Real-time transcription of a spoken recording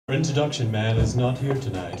Our introduction man is not here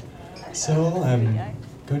tonight, so I'm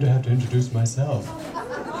going to have to introduce myself.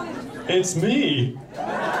 It's me!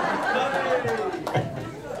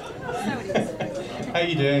 How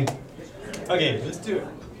you doing? Okay, let's do it.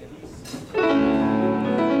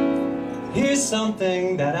 Here's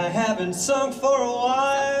something that I haven't sung for a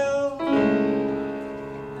while.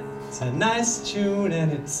 It's a nice tune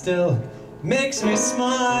and it still makes me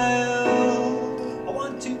smile.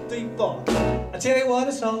 1, 2, 3, 4. I tell you what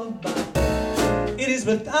it's all about. It is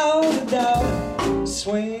without a doubt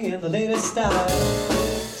swing in the latest style.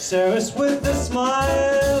 Service with a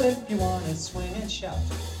smile if you want to swing and shout.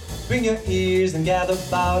 Bring your ears and gather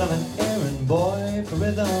about. I'm an errand boy for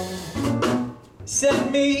rhythm.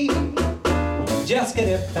 Send me, just get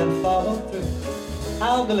it and follow through.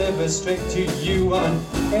 I'll deliver straight to you. I'm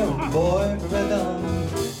an errand boy for rhythm.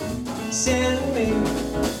 Send me.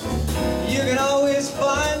 You can always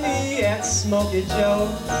find me at Smoky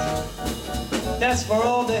Joe's. That's where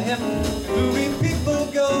all the hip groovy people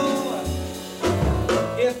go.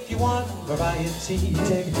 If you want variety,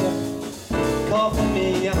 take a tip. Call for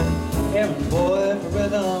me, I'm an errand boy for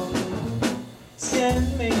rhythm.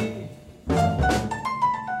 Send me.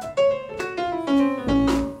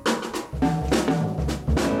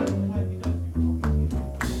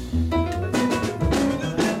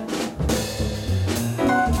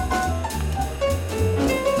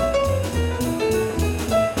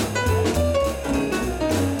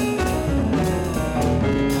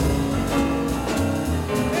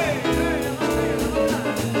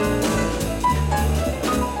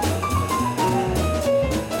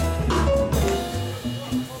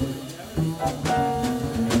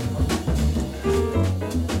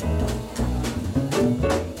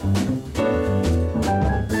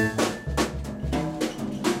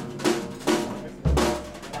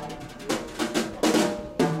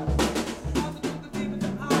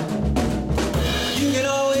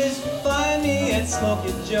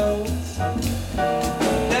 Smoky Joe's.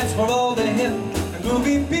 That's where all the hip and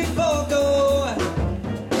groovy people go.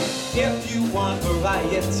 If you want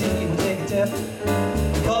variety, take a tip.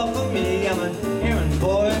 Call for me, I'm an errand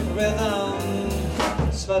boy for rhythm.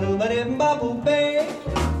 Swadoo-ba-dim-ba-boo-bay.